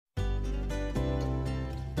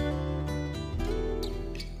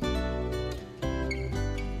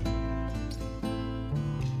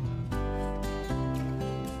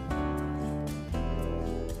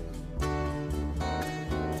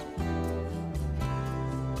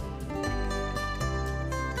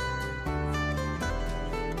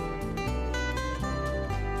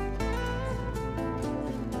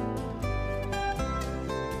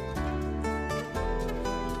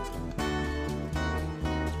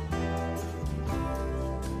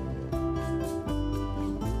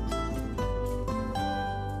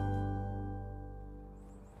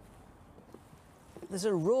There's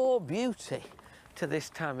a raw beauty to this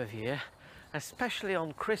time of year, especially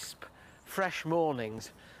on crisp, fresh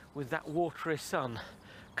mornings with that watery sun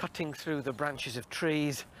cutting through the branches of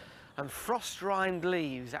trees and frost-rimed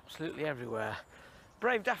leaves absolutely everywhere.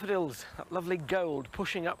 Brave daffodils, that lovely gold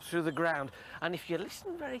pushing up through the ground, and if you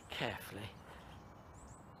listen very carefully,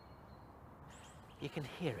 you can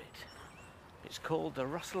hear it. It's called the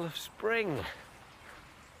rustle of spring.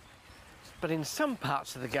 But in some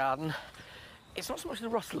parts of the garden, it's not so much the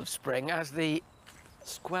rustle of spring as the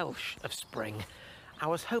squelch of spring. I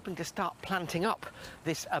was hoping to start planting up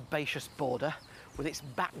this herbaceous border with its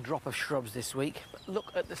backdrop of shrubs this week, but look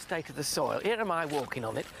at the state of the soil. Here am I walking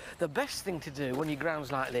on it. The best thing to do when your ground's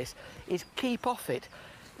like this is keep off it.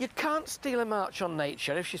 You can't steal a march on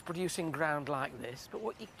nature if she's producing ground like this, but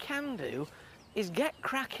what you can do is get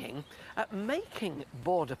cracking at making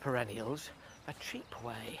border perennials a cheap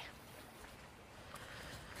way.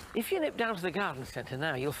 If you nip down to the garden centre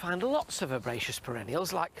now, you'll find lots of herbaceous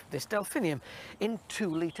perennials like this delphinium in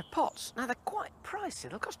 2-litre pots. Now, they're quite pricey.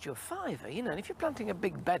 They'll cost you a fiver, you know, and if you're planting a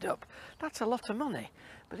big bed up, that's a lot of money.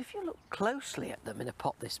 But if you look closely at them in a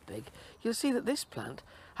pot this big, you'll see that this plant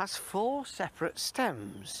has 4 separate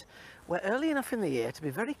stems. We're early enough in the year to be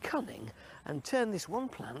very cunning and turn this one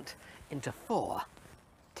plant into 4,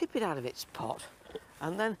 tip it out of its pot,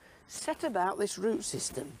 and then set about this root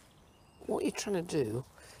system. What you're trying to do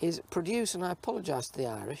is produce, and I apologise to the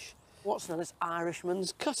Irish, what's known as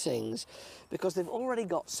Irishman's cuttings, because they've already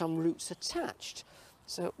got some roots attached.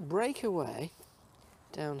 So break away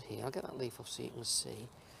down here, I'll get that leaf off so you can see,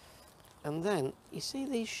 and then you see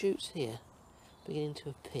these shoots here beginning to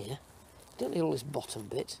appear. Don't need all this bottom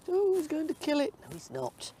bit. Oh, he's going to kill it. No, he's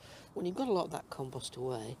not. When you've got a lot of that compost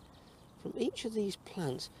away, from each of these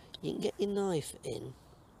plants you can get your knife in,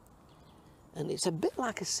 and it's a bit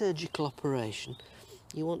like a surgical operation.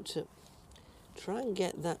 You want to try and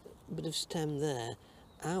get that bit of stem there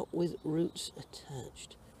out with roots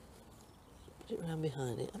attached. Put it around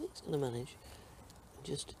behind it. I think it's going to manage.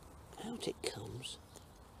 Just out it comes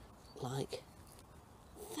like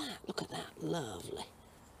that. Look at that, lovely.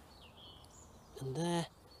 And there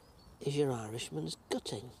is your Irishman's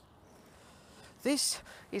gutting. This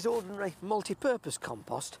is ordinary multi-purpose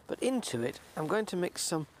compost, but into it I'm going to mix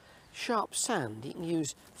some sharp sand. You can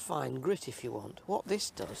use fine grit if you want. What this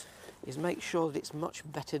does is make sure that it's much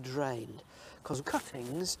better drained, because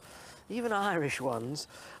cuttings, even Irish ones,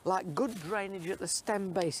 like good drainage at the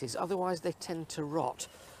stem bases, otherwise they tend to rot.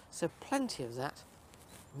 So plenty of that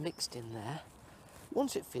mixed in there.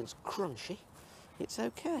 Once it feels crunchy, it's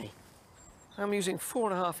okay. I'm using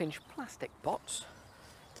 4.5-inch plastic pots,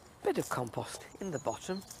 bit of compost in the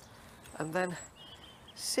bottom, and then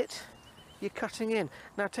sit you're cutting in.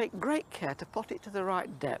 Now take great care to pot it to the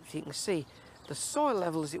right depth. You can see the soil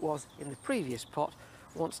level as it was in the previous pot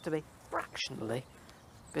wants to be fractionally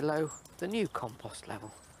below the new compost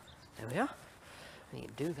level. There we are. And you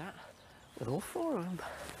can do that with all 4 of them.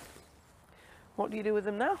 What do you do with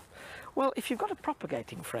them now? Well, if you've got a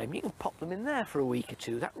propagating frame, you can pop them in there for a week or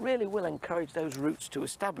 2. That really will encourage those roots to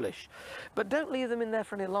establish. But don't leave them in there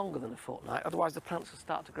for any longer than a fortnight, otherwise the plants will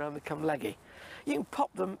start to grow and become leggy. You can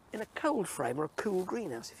pop them in a cold frame or a cool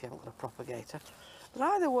greenhouse if you haven't got a propagator. But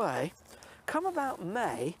either way, come about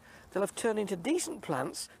May, they'll have turned into decent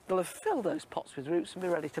plants, they'll have filled those pots with roots and be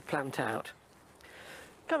ready to plant out.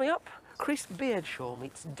 Coming up, Chris Beardshaw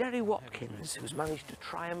meets Derry Watkins, who's managed to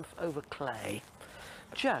triumph over clay.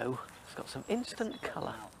 Joe has got some instant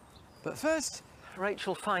colour. But first,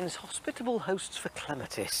 Rachel finds hospitable hosts for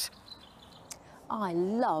clematis. I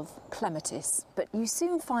love clematis, but you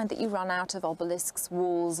soon find that you run out of obelisks,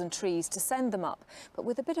 walls and trees to send them up. But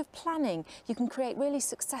with a bit of planning, you can create really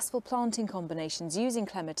successful planting combinations using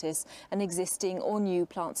clematis and existing or new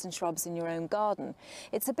plants and shrubs in your own garden.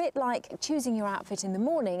 It's a bit like choosing your outfit in the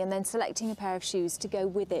morning and then selecting a pair of shoes to go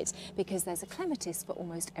with it, because there's a clematis for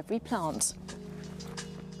almost every plant.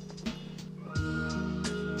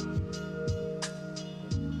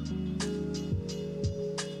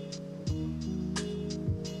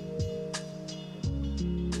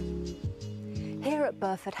 Here at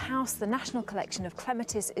Burford House, the National Collection of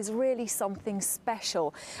Clematis is really something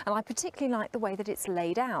special, and I particularly like the way that it's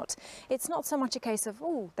laid out. It's not so much a case of,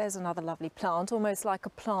 oh, there's another lovely plant, almost like a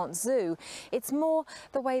plant zoo. It's more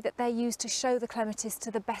the way that they're used to show the clematis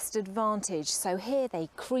to the best advantage. So here they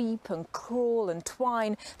creep and crawl and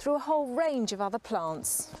twine through a whole range of other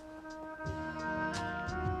plants.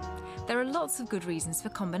 There are lots of good reasons for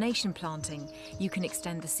combination planting. You can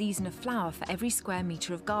extend the season of flower for every square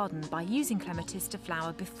metre of garden by using clematis to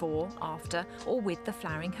flower before, after or with the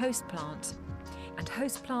flowering host plant. and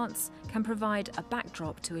host plants can provide a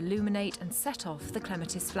backdrop to illuminate and set off the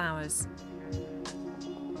clematis flowers.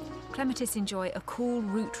 Clematis enjoy a cool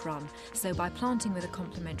root run, so by planting with a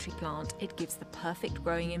complementary plant, it gives the perfect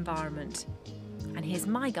growing environment. And here's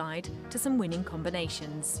my guide to some winning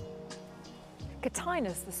combinations.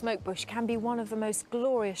 Catinus, the smoke bush, can be one of the most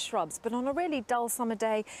glorious shrubs, but on a really dull summer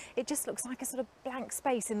day, it just looks like a sort of blank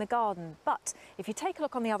space in the garden. But if you take a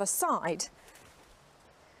look on the other side,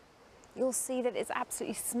 you'll see that it's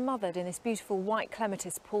absolutely smothered in this beautiful white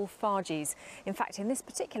clematis, Paul Farges. In fact, in this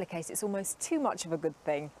particular case, it's almost too much of a good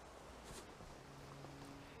thing.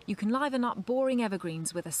 You can liven up boring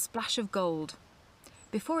evergreens with a splash of gold.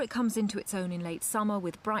 Before it comes into its own in late summer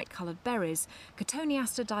with bright coloured berries,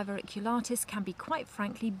 Cotoneaster divericulatus can be quite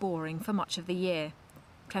frankly boring for much of the year.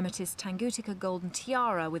 Clematis tangutica golden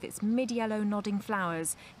tiara with its mid-yellow nodding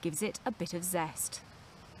flowers gives it a bit of zest.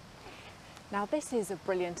 Now this is a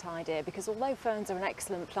brilliant idea because although ferns are an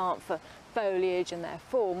excellent plant for foliage and their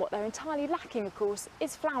form, what they're entirely lacking, of course,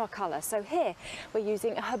 is flower colour. So here we're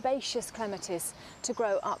using a herbaceous clematis to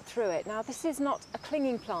grow up through it. Now this is not a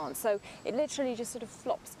clinging plant, so it literally just sort of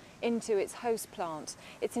flops into its host plant.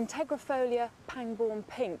 It's Integrifolia Pangborn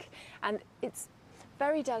Pink, and it's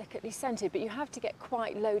very delicately scented, but you have to get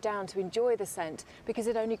quite low down to enjoy the scent because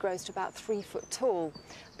it only grows to about 3 foot tall.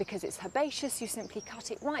 Because it's herbaceous, you simply cut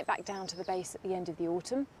it right back down to the base at the end of the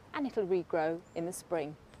autumn and it'll regrow in the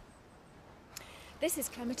spring. This is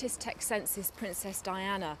Clematis texensis Princess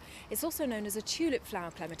Diana. It's also known as a tulip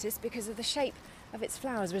flower clematis because of the shape of its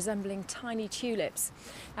flowers resembling tiny tulips.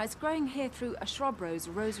 Now it's growing here through a shrub rose,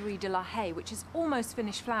 Rosary de la Haye, which is almost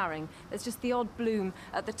finished flowering. There's just the odd bloom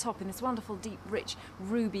at the top in this wonderful deep rich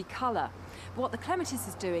ruby colour. But what the clematis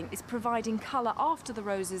is doing is providing colour after the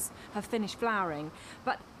roses have finished flowering,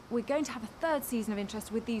 but we're going to have a third season of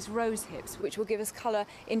interest with these rose hips, which will give us colour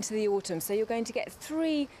into the autumn. So you're going to get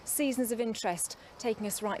 3 seasons of interest taking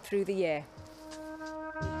us right through the year.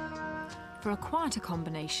 For a quieter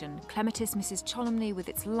combination, Clematis Mrs. Cholmondeley with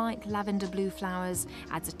its light lavender blue flowers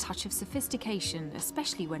adds a touch of sophistication,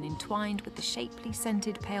 especially when entwined with the shapely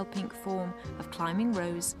scented pale pink form of Climbing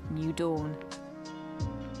Rose New Dawn.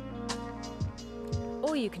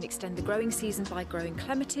 Or you can extend the growing season by growing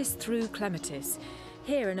Clematis through Clematis.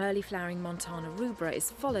 Here, an early flowering Montana rubra is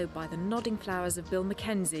followed by the nodding flowers of Bill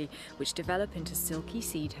Mackenzie, which develop into silky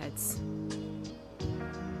seed heads.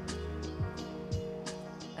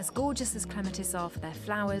 As gorgeous as clematis are for their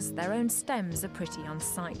flowers, their own stems are pretty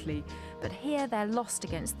unsightly, but here they're lost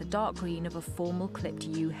against the dark green of a formal clipped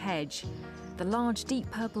yew hedge. The large, deep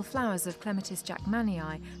purple flowers of Clematis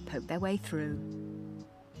jackmanii poke their way through.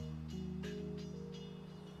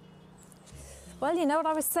 Well, you know what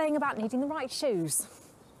I was saying about needing the right shoes.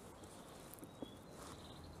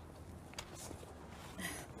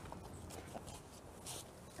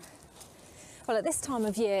 Well, at this time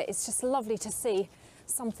of year, it's just lovely to see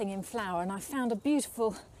something in flower, and I found a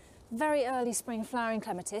beautiful, very early spring flowering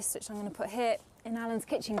clematis, which I'm going to put here in Alan's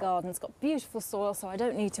kitchen garden. It's got beautiful soil, so I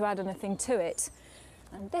don't need to add anything to it.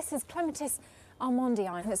 And this is Clematis almondii,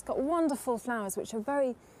 and it's got wonderful flowers which are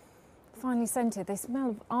very finely scented. They smell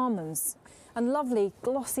of almonds, and lovely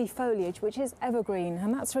glossy foliage which is evergreen,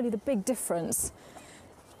 and that's really the big difference.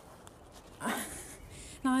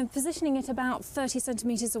 Now I'm positioning it about 30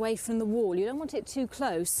 centimetres away from the wall. You don't want it too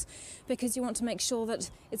close because you want to make sure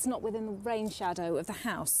that it's not within the rain shadow of the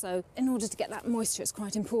house. So in order to get that moisture, it's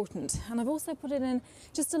quite important. And I've also put it in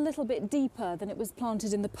just a little bit deeper than it was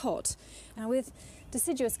planted in the pot. Now with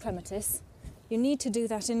deciduous clematis, you need to do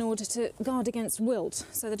that in order to guard against wilt,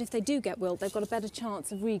 so that if they do get wilt, they've got a better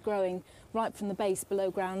chance of regrowing right from the base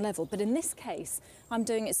below ground level. But in this case, I'm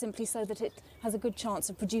doing it simply so that it has a good chance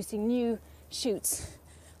of producing new shoots,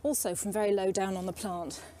 also from very low down on the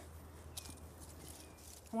plant.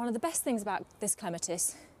 And one of the best things about this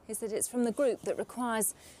clematis is that it's from the group that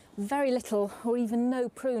requires very little or even no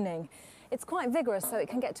pruning. It's quite vigorous, so it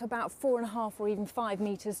can get to about 4.5 or even 5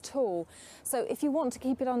 metres tall. So if you want to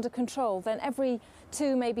keep it under control, then every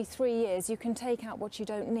 2, maybe 3 years, you can take out what you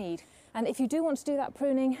don't need. And if you do want to do that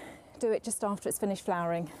pruning, do it just after it's finished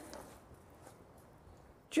flowering.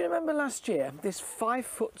 Do you remember last year, this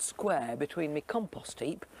 5-foot square between my compost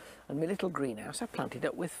heap and my little greenhouse I planted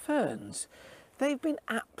up with ferns? They've been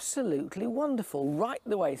absolutely wonderful right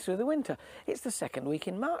the way through the winter. It's the second week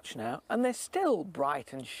in March now, and they're still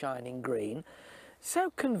bright and shining green.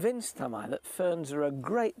 So convinced am I that ferns are a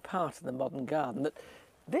great part of the modern garden that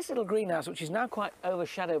this little greenhouse, which is now quite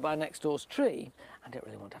overshadowed by next door's tree, I don't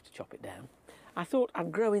really want to have to chop it down, I thought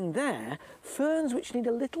I'd grow in there ferns which need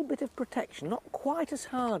a little bit of protection, not quite as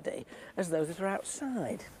hardy as those that are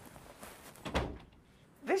outside.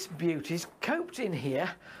 This this beauty's coped in here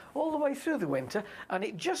all the way through the winter, and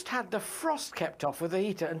it just had the frost kept off with the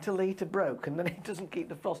heater until the heater broke, and then it doesn't keep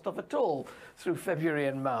the frost off at all through February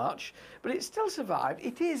and March, but it still survived.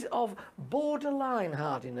 It is of borderline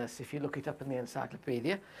hardiness if you look it up in the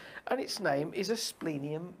encyclopedia, and its name is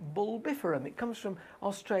Asplenium bulbiferum. It comes from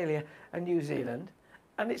Australia and New Zealand,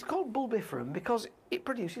 and it's called bulbiferum because it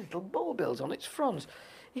produces little bulbils on its fronds.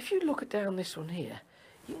 If you look down this one here,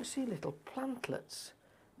 you can see little plantlets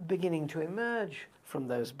beginning to emerge from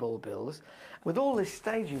those bulbils. With all this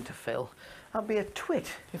staging to fill, I'd be a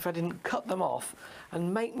twit if I didn't cut them off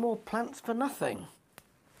and make more plants for nothing.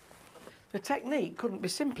 The technique couldn't be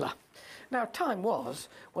simpler. Now, time was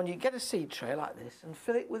when you get a seed tray like this and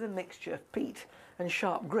fill it with a mixture of peat and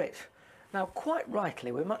sharp grit. Now, quite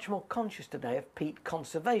rightly, we're much more conscious today of peat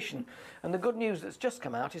conservation, and the good news that's just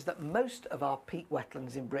come out is that most of our peat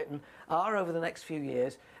wetlands in Britain are, over the next few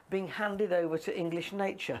years, being handed over to English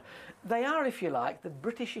nature. They are, if you like, the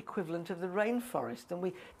British equivalent of the rainforest, and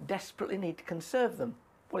we desperately need to conserve them.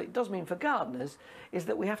 What it does mean for gardeners is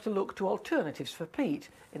that we have to look to alternatives for peat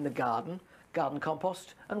in the garden. Garden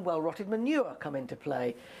compost and well-rotted manure come into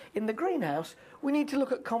play. In the greenhouse, we need to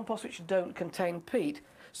look at composts which don't contain peat.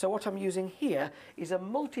 So what I'm using here is a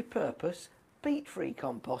multi-purpose peat-free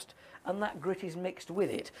compost, and that grit is mixed with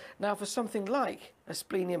it. Now, for something like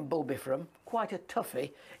Asplenium bulbiferum, quite a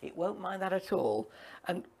toughie, it won't mind that at all.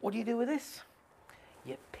 And what do you do with this?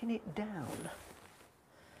 You pin it down.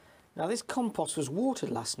 Now, this compost was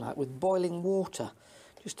watered last night with boiling water,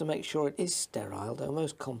 just to make sure it is sterile, though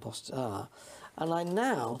most composts are. And I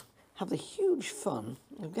now have the huge fun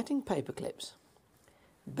of getting paper clips,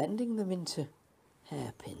 bending them into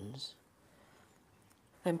hairpins,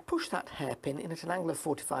 then push that hairpin in at an angle of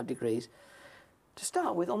 45 degrees to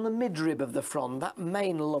start with on the midrib of the frond, that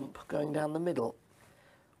main lump going down the middle.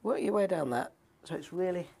 Work your way down that so it's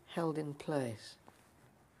really held in place.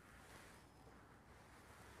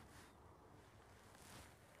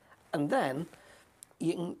 And then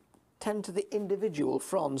you can tend to the individual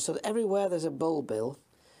fronds, so that everywhere there's a bulbil,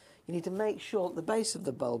 you need to make sure that the base of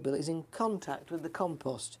the bulbil is in contact with the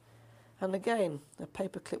compost. And again, a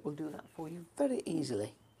paper clip will do that for you very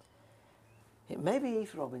easily. It may be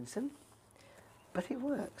Heath Robinson, but it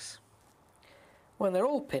works. When they're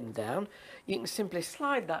all pinned down, you can simply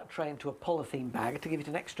slide that tray into a polythene bag to give it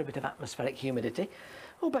an extra bit of atmospheric humidity.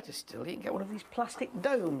 Or better still, you can get one of these plastic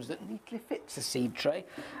domes that neatly fits a seed tray,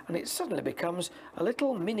 and it suddenly becomes a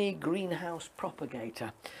little mini greenhouse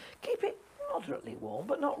propagator. Keep it moderately warm,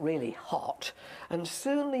 but not really hot, and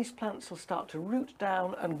soon these plants will start to root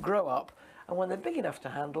down and grow up, and when they're big enough to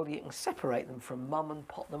handle, you can separate them from mum and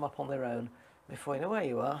pot them up on their own. Before you know where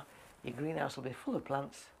you are, your greenhouse will be full of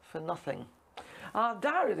plants for nothing. Our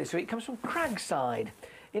diary this week comes from Cragside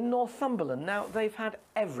in Northumberland. Now, they've had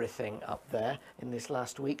everything up there in this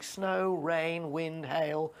last week: snow, rain, wind,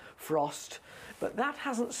 hail, frost. But that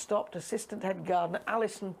hasn't stopped assistant head gardener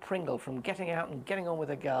Alison Pringle from getting out and getting on with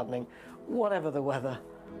her gardening, whatever the weather.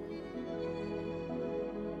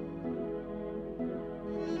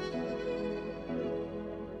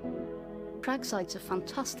 Cragside's a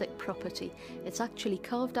fantastic property. It's actually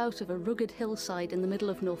carved out of a rugged hillside in the middle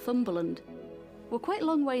of Northumberland. We're quite a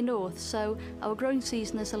long way north, so our growing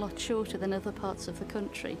season is a lot shorter than other parts of the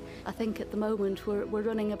country. I think at the moment we're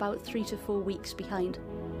running about 3 to 4 weeks behind.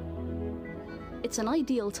 It's an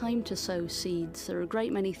ideal time to sow seeds. There are a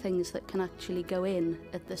great many things that can actually go in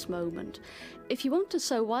at this moment. If you want to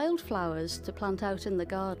sow wildflowers to plant out in the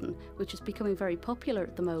garden, which is becoming very popular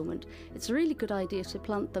at the moment, it's a really good idea to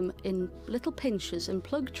plant them in little pinches in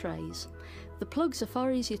plug trays. The plugs are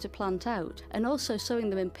far easier to plant out, and also sowing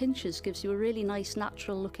them in pinches gives you a really nice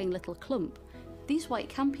natural looking little clump. These white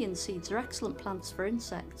campion seeds are excellent plants for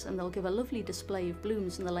insects, and they'll give a lovely display of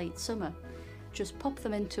blooms in the late summer. Just pop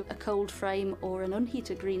them into a cold frame or an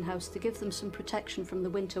unheated greenhouse to give them some protection from the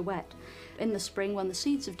winter wet. In the spring, when the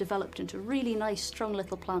seeds have developed into really nice strong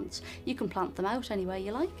little plants, you can plant them out anywhere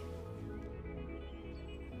you like.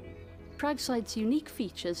 Cragside's unique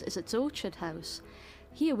features is its orchard house.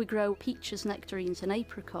 Here we grow peaches, nectarines and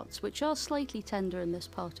apricots, which are slightly tender in this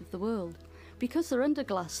part of the world. Because they're under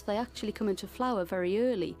glass, they actually come into flower very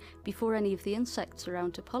early, before any of the insects are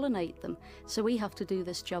around to pollinate them, so we have to do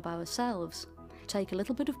this job ourselves. Take a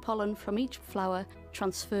little bit of pollen from each flower,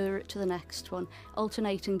 transfer it to the next one,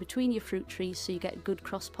 alternating between your fruit trees so you get good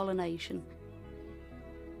cross-pollination.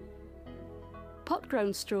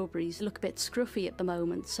 Pot-grown strawberries look a bit scruffy at the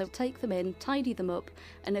moment, so take them in, tidy them up,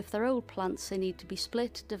 and if they're old plants they need to be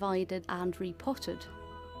split, divided and repotted.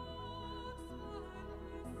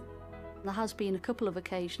 There has been a couple of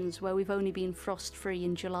occasions where we've only been frost-free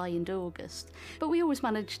in July and August, but we always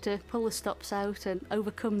manage to pull the stops out and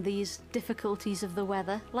overcome these difficulties of the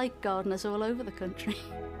weather, like gardeners all over the country.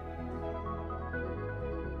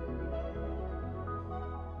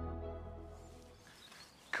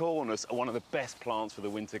 Cornus are one of the best plants for the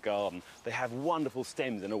winter garden. They have wonderful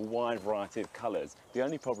stems in a wide variety of colours. The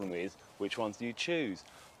only problem is, which ones do you choose?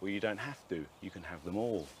 Well, you don't have to. You can have them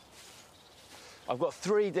all. I've got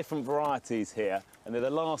 3 different varieties here, and they're the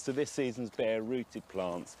last of this season's bare-rooted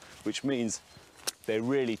plants, which means they're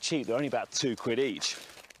really cheap. They're only about £2 each.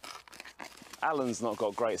 Alan's not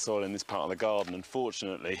got great soil in this part of the garden, and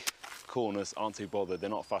fortunately, Cornus aren't too bothered. They're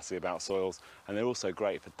not fussy about soils, and they're also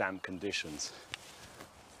great for damp conditions.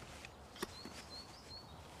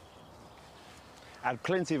 Add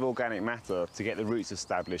plenty of organic matter to get the roots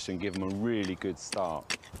established and give them a really good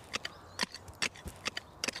start.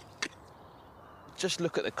 Just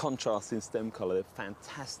look at the contrast in stem colour, they're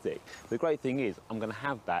fantastic. The great thing is, I'm going to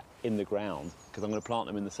have that in the ground because I'm going to plant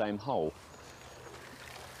them in the same hole.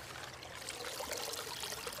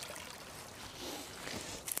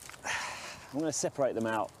 I'm going to separate them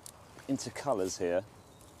out into colours here.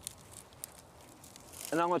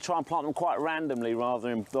 And I'm going to try and plant them quite randomly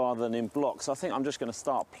rather than in blocks. I think I'm just going to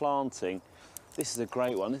start planting. This is a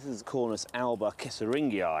great one. This is Cornus alba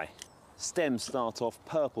kesseringii. Stems start off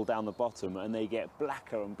purple down the bottom and they get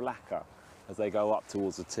blacker and blacker as they go up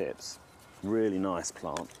towards the tips. Really nice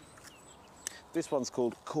plant. This one's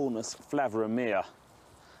called Cornus flavaromea.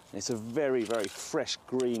 It's a very, very fresh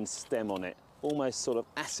green stem on it, almost sort of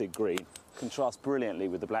acid green. Contrasts brilliantly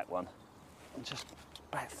with the black one. And just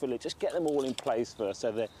backfill it, just get them all in place first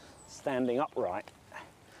so they're standing upright.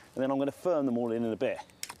 And then I'm going to firm them all in a bit.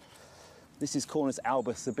 This is Cornus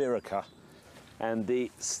alba sibirica, and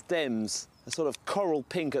the stems are sort of coral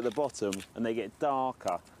pink at the bottom and they get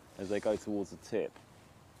darker as they go towards the tip.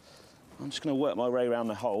 I'm just going to work my way around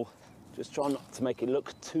the hole, just try not to make it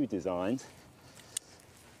look too designed.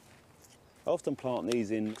 I often plant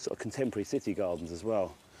these in sort of contemporary city gardens as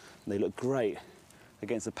well, and they look great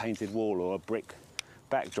against a painted wall or a brick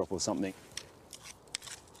backdrop or something.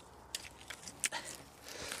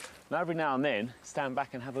 Now every now and then, stand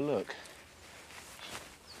back and have a look.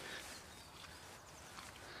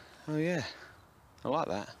 Oh yeah, I like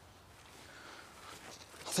that.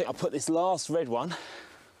 I think I'll put this last red one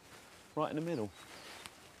right in the middle.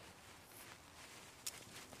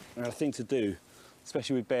 Now the thing to do,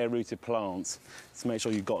 especially with bare-rooted plants, is to make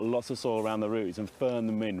sure you've got lots of soil around the roots and firm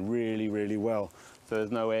them in really, really well, so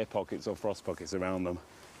there's no air pockets or frost pockets around them.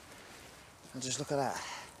 And just look at that.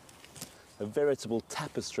 A veritable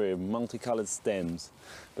tapestry of multicoloured stems.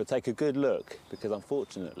 But take a good look, because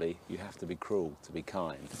unfortunately, you have to be cruel to be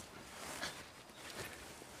kind.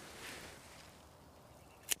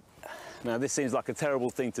 Now this seems like a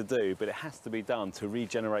terrible thing to do, but it has to be done to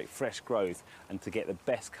regenerate fresh growth and to get the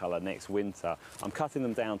best colour next winter. I'm cutting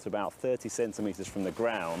them down to about 30 centimetres from the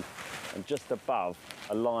ground and just above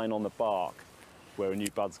a line on the bark where a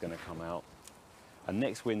new bud's going to come out. And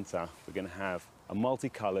next winter we're going to have a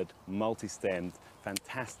multicoloured, multi-stemmed,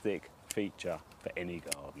 fantastic feature for any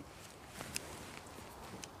garden.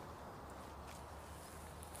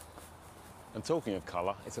 And talking of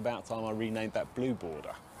colour, it's about time I renamed that blue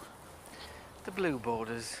border. The blue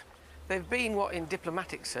borders. They've been what in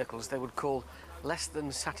diplomatic circles they would call less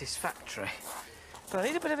than satisfactory. But I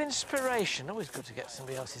need a bit of inspiration. Always good to get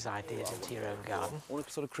somebody else's ideas into your own garden. I want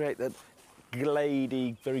to sort of create that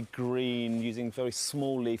glady, very green, using very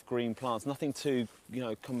small leaf green plants. Nothing too,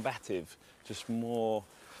 combative, just more,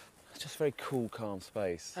 just very cool, calm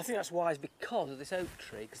space. I think that's wise because of this oak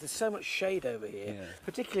tree, because there's so much shade over here. Yeah.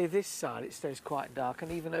 Particularly this side, it stays quite dark,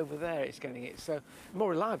 and even over there it's getting it. So more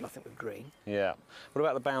reliable, I think, with green. Yeah. What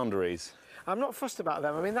about the boundaries? I'm not fussed about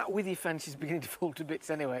them. I mean, that withy fence is beginning to fall to bits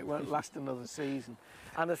anyway. It won't last another season.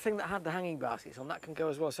 And the thing that had the hanging baskets on, that can go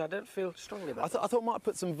as well, so I don't feel strongly about it. I thought I might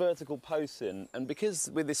put some vertical posts in, and because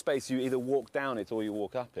with this space you either walk down it or you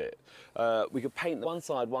walk up it, we could paint one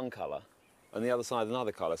side one colour and the other side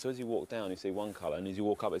another colour. So as you walk down you see one colour, and as you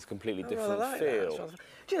walk up it's a completely different feel.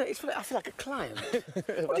 Do you know, I feel like a client.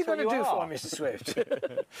 What are you going to do for me, Mr. Swift?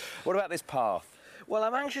 What about this path? Well,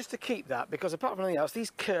 I'm anxious to keep that because apart from anything else,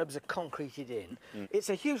 these curbs are concreted in. It's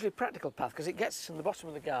a hugely practical path because it gets us from the bottom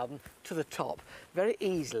of the garden to the top very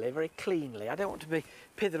easily, very cleanly. I don't want to be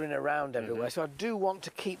pithering around everywhere, so I do want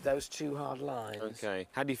to keep those two hard lines. OK.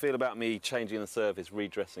 How do you feel about me changing the surface,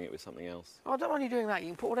 redressing it with something else? Oh, I don't mind you doing that. You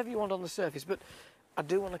can put whatever you want on the surface, but I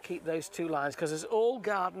do want to keep those two lines because, as all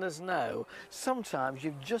gardeners know, sometimes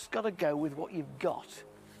you've just got to go with what you've got.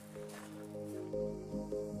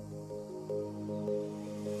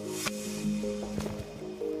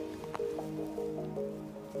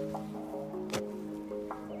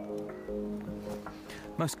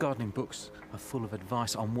 Most gardening books are full of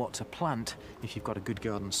advice on what to plant if you've got a good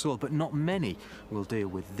garden soil, but not many will deal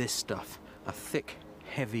with this stuff, a thick,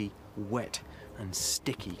 heavy, wet and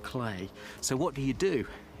sticky clay. So what do you do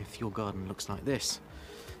if your garden looks like this?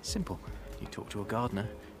 Simple. You talk to a gardener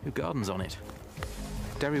who gardens on it.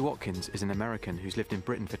 Derry Watkins is an American who's lived in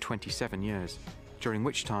Britain for 27 years, during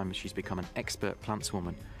which time she's become an expert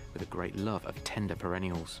plantswoman with a great love of tender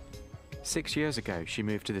perennials. 6 years ago, she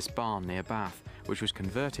moved to this barn near Bath, which was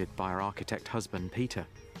converted by her architect husband, Peter.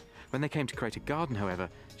 When they came to create a garden, however,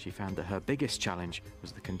 she found that her biggest challenge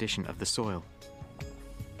was the condition of the soil.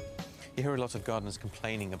 You hear a lot of gardeners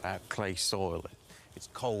complaining about clay soil. It's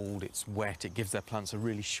cold, it's wet, it gives their plants a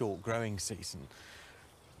really short growing season.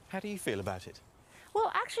 How do you feel about it?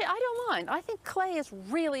 Well, actually, I don't mind. I think clay is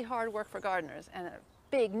really hard work for gardeners and a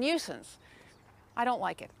big nuisance. I don't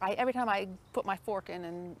like it. Every time I put my fork in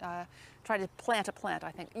and try to plant a plant,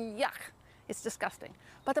 I think, yuck, it's disgusting.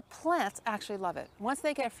 But the plants actually love it. Once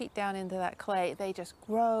they get their feet down into that clay, they just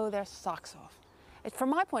grow their socks off. From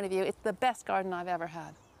my point of view, it's the best garden I've ever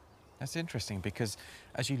had. That's interesting because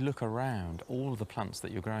as you look around, all of the plants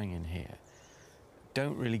that you're growing in here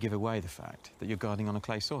don't really give away the fact that you're gardening on a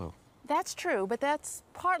clay soil. That's true, but that's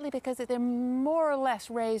partly because they're more or less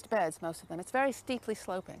raised beds, most of them. It's very steeply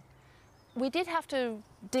sloping. We did have to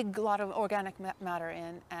dig a lot of organic matter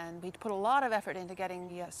in, and we put a lot of effort into getting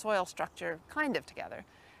the soil structure kind of together.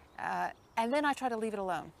 And then I try to leave it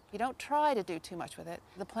alone. You don't try to do too much with it.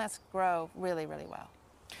 The plants grow really, really well.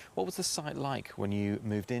 What was the site like when you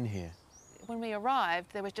moved in here? When we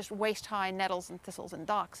arrived, there was just waist-high nettles and thistles and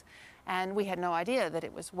docks, and we had no idea that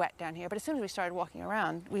it was wet down here. But as soon as we started walking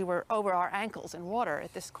around, we were over our ankles in water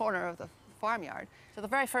at this corner of the farmyard. So the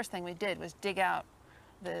very first thing we did was dig out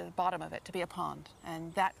the bottom of it to be a pond,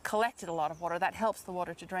 and that collected a lot of water. That helps the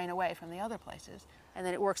water to drain away from the other places, and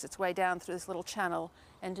then it works its way down through this little channel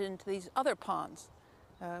and into these other ponds,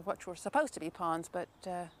 which were supposed to be ponds, but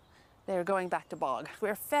they're going back to bog.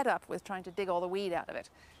 We're fed up with trying to dig all the weed out of it.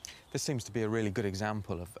 This seems to be a really good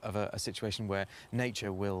example of a situation where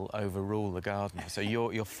nature will overrule the gardener. So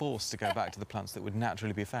you're forced to go back to the plants that would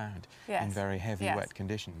naturally be found in very heavy, wet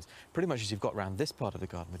conditions. Pretty much as you've got around this part of the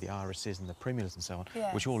garden with the irises and the perennials and so on,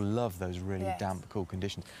 which all love those really damp, cool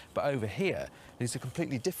conditions. But over here, it's a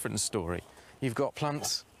completely different story. You've got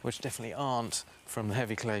plants which definitely aren't from the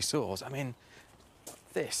heavy clay soils. I mean,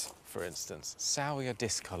 this, for instance, Salvia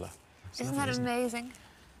discolor. Isn't that amazing?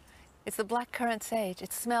 It's the blackcurrant sage.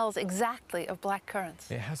 It smells exactly of black currants.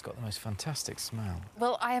 It has got the most fantastic smell.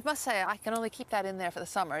 Well, I must say, I can only keep that in there for the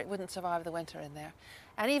summer. It wouldn't survive the winter in there.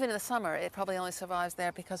 And even in the summer, it probably only survives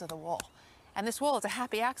there because of the wall. And this wall is a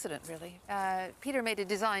happy accident, really. Peter made a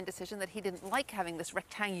design decision that he didn't like having this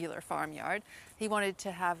rectangular farmyard. He wanted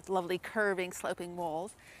to have lovely curving, sloping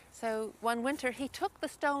walls. So one winter, he took the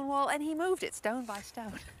stone wall and he moved it stone by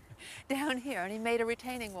stone down here, and he made a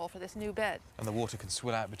retaining wall for this new bed. And the water can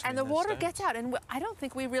swill out between And the water stones. gets out, and I don't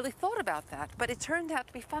think we really thought about that, but it turned out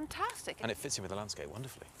to be fantastic. And it fits in with the landscape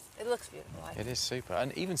wonderfully. It looks beautiful. It is super.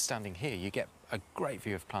 And even standing here, you get a great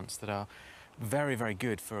view of plants that are very, very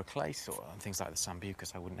good for a clay soil, and things like the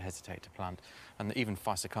Sambucus I wouldn't hesitate to plant, and even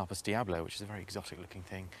Physocarpus diablo, which is a very exotic looking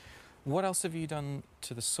thing. What else have you done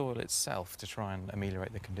to the soil itself to try and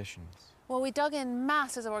ameliorate the conditions? Well, we dug in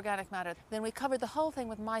masses of organic matter. Then we covered the whole thing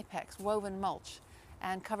with Mypex, woven mulch,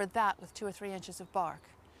 and covered that with 2 or 3 inches of bark.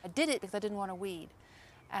 I did it because I didn't want to weed,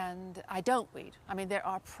 and I don't weed. I mean, there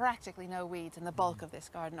are practically no weeds in the bulk of this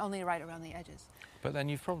garden, only right around the edges. But then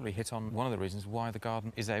you've probably hit on one of the reasons why the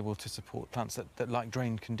garden is able to support plants that like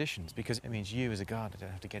drained conditions, because it means you as a gardener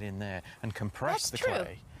don't have to get in there and compress the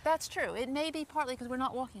clay. That's true. It may be partly because we're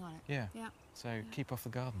not walking on it. Yeah. So keep off the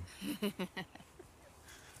garden.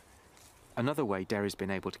 Another way Derry's been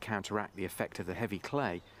able to counteract the effect of the heavy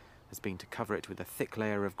clay has been to cover it with a thick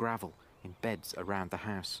layer of gravel in beds around the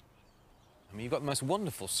house. I mean, you've got the most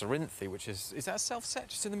wonderful Cerinthe, which is that self-set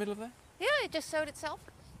just in the middle of there? Yeah, it just sowed itself.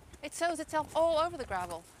 It sows itself all over the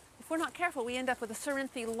gravel. If we're not careful, we end up with a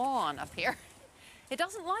Cerinthe lawn up here. It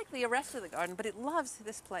doesn't like the rest of the garden, but it loves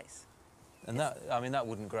this place. And that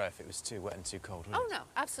wouldn't grow if it was too wet and too cold, would it? Oh, no,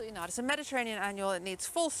 absolutely not. It's a Mediterranean annual. It needs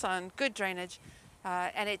full sun, good drainage,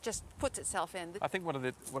 and it just puts itself in. I think one of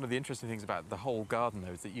the interesting things about the whole garden,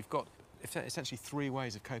 though, is that you've got essentially 3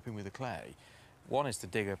 ways of coping with the clay. One is to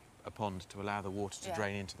dig a pond to allow the water to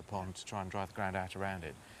drain into the pond to try and dry the ground out around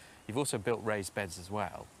it. You've also built raised beds as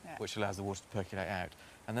well, which allows the water to percolate out.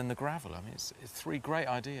 And then the gravel, I mean, it's 3 great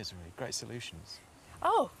ideas, really, great solutions.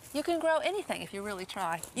 Oh, you can grow anything if you really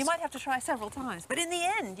try. You might have to try several times, but in the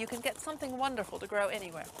end, you can get something wonderful to grow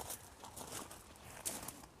anywhere.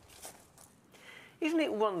 Isn't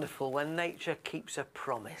it wonderful when nature keeps a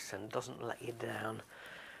promise and doesn't let you down?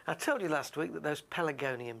 I told you last week that those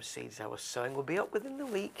pelargonium seeds I was sowing would be up within the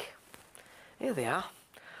week. Here they are,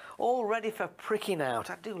 all ready for pricking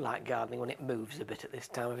out. I do like gardening when it moves a bit at this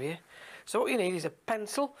time of year. So what you need is a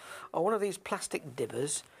pencil or one of these plastic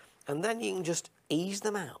dibbers, and then you can just ease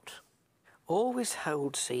them out. Always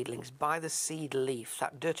hold seedlings by the seed leaf,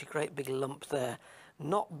 that dirty great big lump there,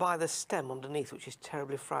 not by the stem underneath, which is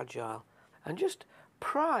terribly fragile. And just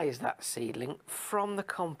prise that seedling from the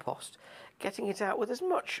compost, getting it out with as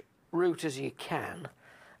much root as you can,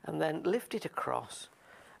 and then lift it across,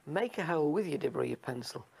 make a hole with your dibber or your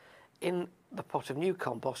pencil in the pot of new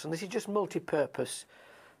compost, and this is just multi-purpose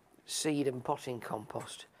seed and potting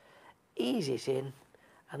compost. Ease it in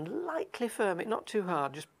and lightly firm it, not too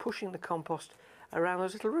hard, just pushing the compost around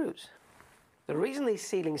those little roots. The reason these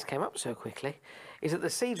seedlings came up so quickly is that the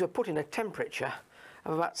seeds were put in a temperature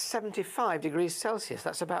of about 75 degrees Celsius.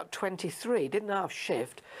 That's about 23, didn't half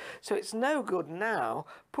shift. So it's no good now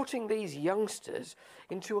putting these youngsters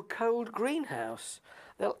into a cold greenhouse.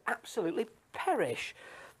 They'll absolutely perish.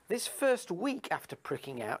 This first week after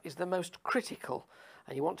pricking out is the most critical,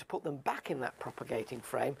 and you want to put them back in that propagating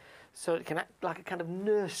frame so it can act like a kind of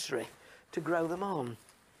nursery to grow them on.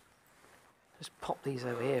 Just pop these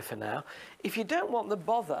over here for now. If you don't want the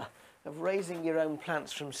bother of raising your own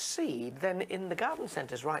plants from seed, then in the garden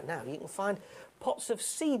centres right now you can find pots of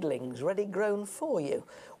seedlings ready grown for you.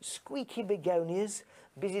 Squeaky begonias,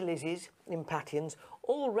 busy lizzies, impatiens,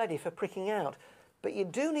 all ready for pricking out. But you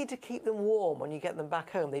do need to keep them warm when you get them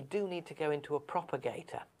back home. They do need to go into a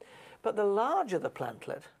propagator. But the larger the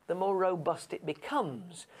plantlet, the more robust it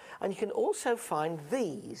becomes. And you can also find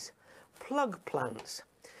these plug plants.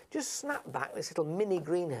 Just snap back this little mini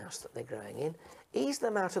greenhouse that they're growing in, ease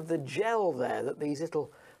them out of the gel there that these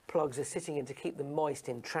little plugs are sitting in to keep them moist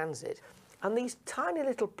in transit. And these tiny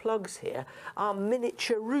little plugs here are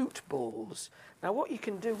miniature root balls. Now what you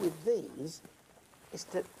can do with these is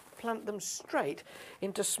to plant them straight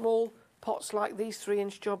into small pots like these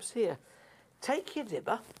 3-inch jobs here. Take your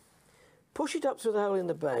dibber, push it up through the hole in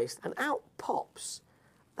the base, and out pops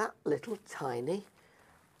that little tiny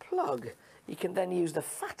plug. You can then use the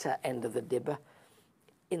fatter end of the dibber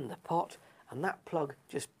in the pot, and that plug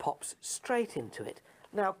just pops straight into it.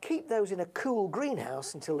 Now keep those in a cool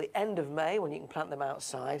greenhouse until the end of May, when you can plant them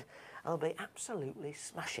outside. They'll be absolutely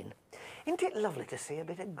smashing. Isn't it lovely to see a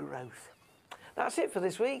bit of growth? That's it for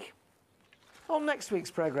this week. On next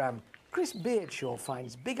week's programme, Chris Beardshaw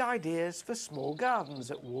finds big ideas for small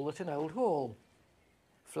gardens at Woollerton Old Hall.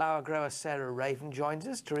 Flower grower Sarah Raven joins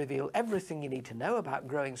us to reveal everything you need to know about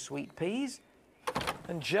growing sweet peas.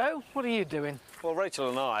 And Joe, what are you doing? Well, Rachel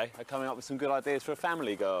and I are coming up with some good ideas for a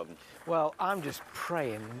family garden. Well, I'm just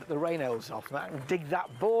praying that the rain holds off and I can dig that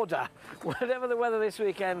border. Whatever the weather this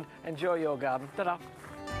weekend, enjoy your garden. Ta-da.